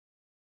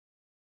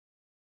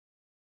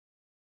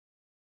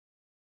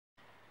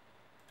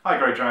Hi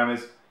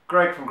GreatDrams,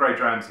 Greg from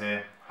GreatDrams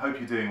here. Hope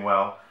you're doing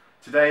well.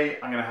 Today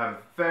I'm going to have a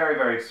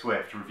very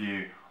swift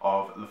review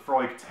of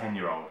Laphroaig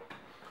 10-year-old,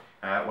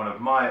 one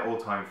of my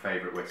all-time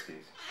favourite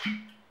whiskies.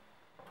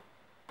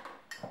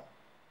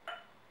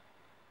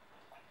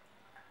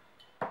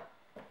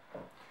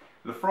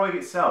 Laphroaig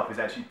itself is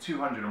actually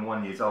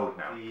 201 years old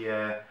now.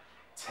 The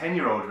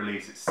 10-year-old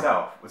release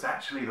itself was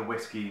actually the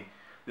whisky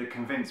that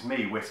convinced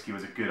me whisky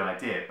was a good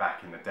idea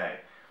back in the day.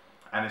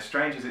 And as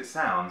strange as it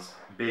sounds,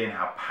 being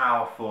how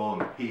powerful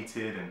and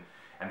peated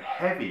and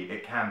heavy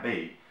it can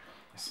be,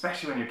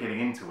 especially when you're getting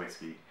into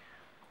whisky,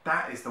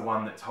 that is the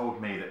one that told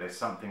me that there's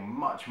something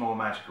much more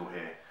magical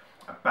here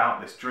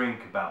about this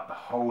drink, about the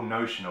whole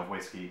notion of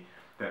whisky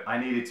that I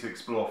needed to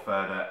explore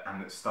further,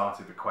 and that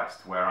started the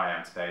quest to where I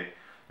am today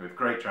with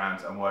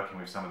GreatDrams and working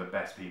with some of the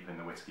best people in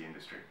the whisky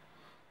industry.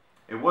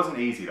 It wasn't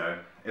easy though.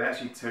 It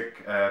actually took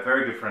a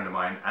very good friend of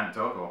mine,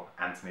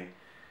 Anthony,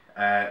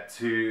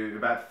 to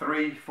about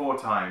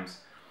 3-4 times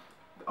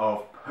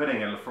of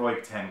putting a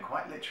Laphroaig 10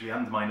 quite literally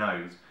under my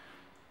nose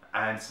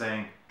and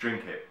saying,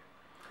 drink it,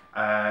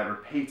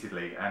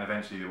 repeatedly, and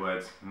eventually the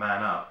words,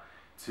 man up,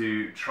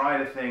 to try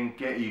the thing,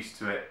 get used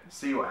to it,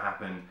 see what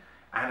happened,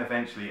 and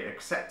eventually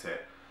accept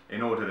it,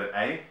 in order that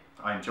A,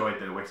 I enjoyed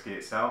the whisky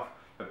itself,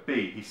 but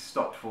B, he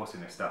stopped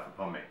forcing this stuff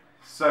upon me.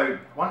 So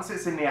once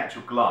it's in the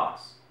actual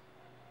glass,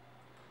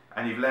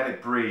 and you've let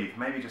it breathe,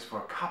 maybe just for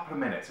a couple of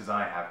minutes as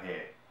I have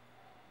here,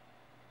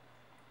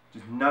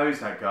 just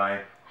nose that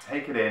guy,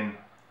 take it in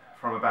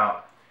from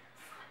about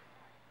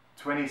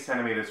 20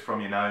 centimeters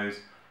from your nose,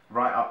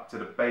 right up to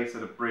the base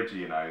of the bridge of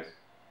your nose.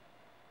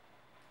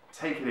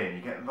 Take it in,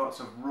 you get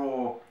lots of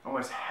raw,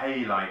 almost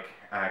hay-like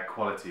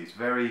qualities,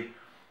 very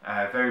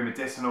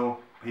medicinal.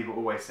 People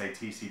always say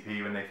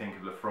TCP when they think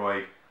of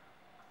Laphroaig,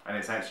 and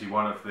it's actually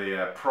one of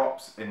the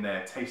props in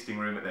their tasting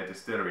room at their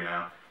distillery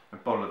now, a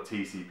bottle of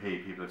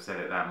TCP, people have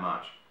said it that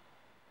much.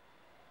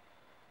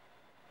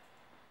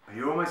 But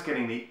you're almost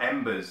getting the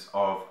embers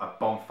of a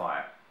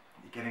bonfire.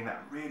 You're getting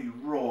that really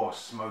raw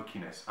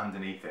smokiness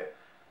underneath it.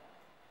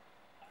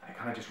 And it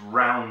kind of just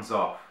rounds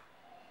off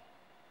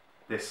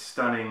this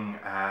stunning,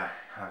 kind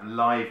of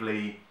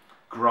lively,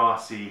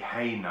 grassy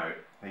hay note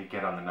that you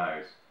get on the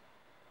nose.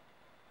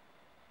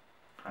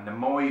 And the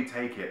more you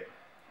take it,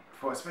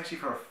 especially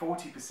for a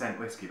 40%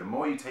 whiskey, the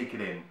more you take it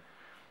in,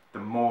 the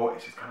more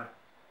it's just kind of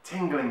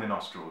tingling the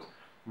nostrils,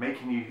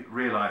 making you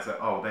realise that,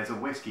 oh, there's a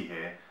whiskey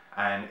here,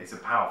 and it's a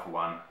powerful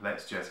one.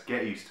 Let's just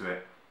get used to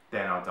it,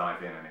 then I'll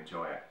dive in and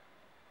enjoy it.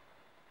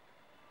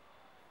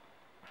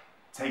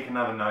 Take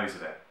another nose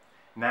of it.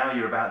 Now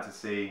you're about to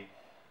see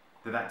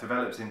that that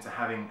develops into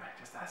having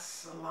just a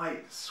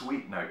slight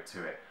sweet note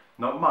to it.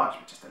 Not much,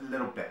 but just a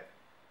little bit.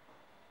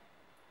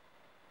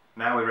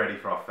 Now we're ready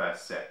for our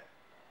first sip.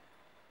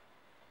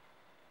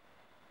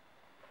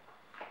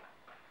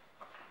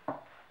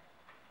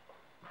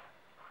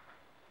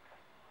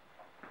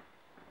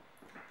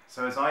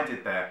 So as I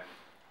did there,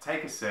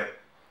 take a sip,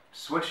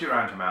 swish it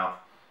around your mouth,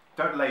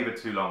 don't labour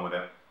too long with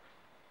it.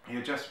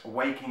 You're just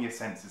waking your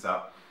senses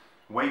up,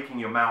 waking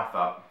your mouth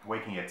up,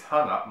 waking your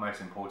tongue up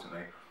most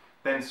importantly,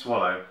 then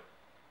swallow,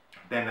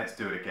 then let's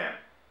do it again.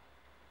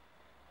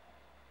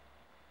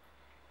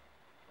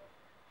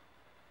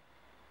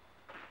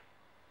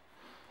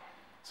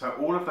 So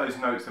all of those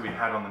notes that we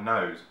had on the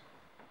nose,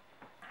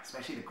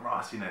 especially the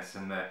grassiness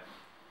and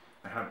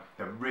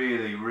the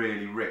really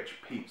rich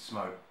peat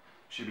smoke,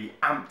 should be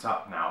amped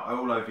up now,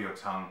 all over your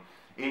tongue,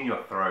 in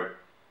your throat,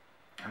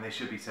 and they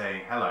should be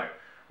saying, hello,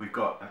 we've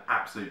got an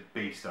absolute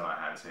beast on our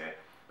hands here,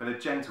 but a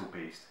gentle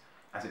beast,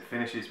 as it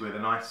finishes with a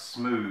nice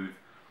smooth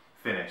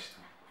finish,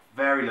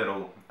 very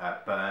little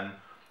burn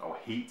or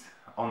heat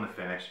on the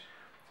finish.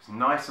 It's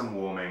nice and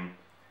warming,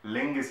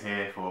 lingers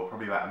here for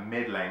probably about a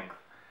mid-length,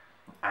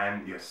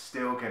 and you're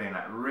still getting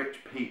that rich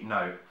peat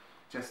note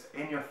just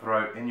in your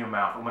throat, in your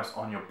mouth, almost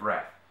on your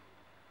breath.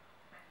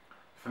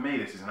 For me,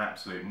 this is an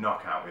absolute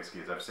knockout whiskey,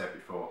 as I've said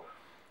before.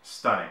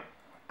 Stunning,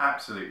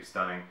 absolutely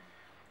stunning,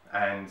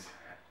 and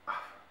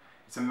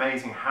it's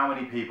amazing how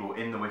many people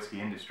in the whiskey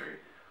industry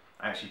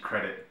actually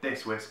credit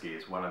this whiskey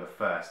as one of the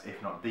first,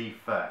 if not the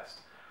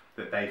first,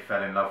 that they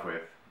fell in love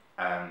with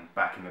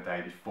back in the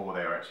day before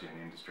they were actually in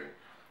the industry,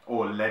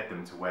 or led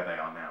them to where they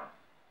are now.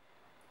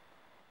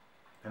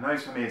 The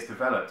nose for me has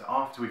developed,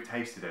 after we've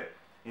tasted it,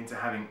 into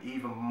having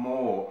even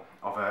more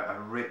of a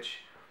rich,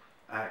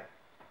 kind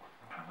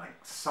of like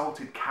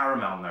salted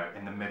caramel note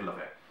in the middle of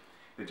it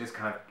that just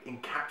kind of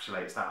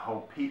encapsulates that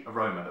whole peat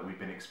aroma that we've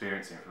been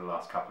experiencing for the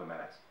last couple of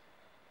minutes.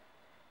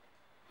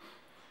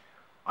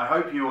 I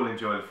hope you all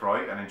enjoy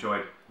Laphroaig and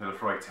enjoyed the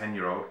Laphroaig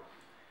 10-year-old.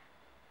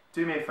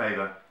 Do me a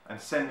favour and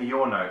send me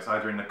your notes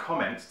either in the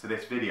comments to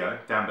this video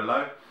down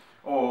below,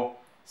 or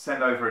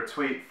send over a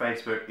tweet,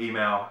 Facebook,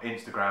 email,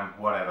 Instagram,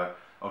 whatever,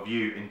 of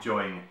you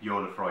enjoying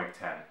your Laphroaig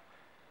 10.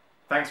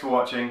 Thanks for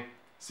watching,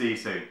 see you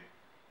soon.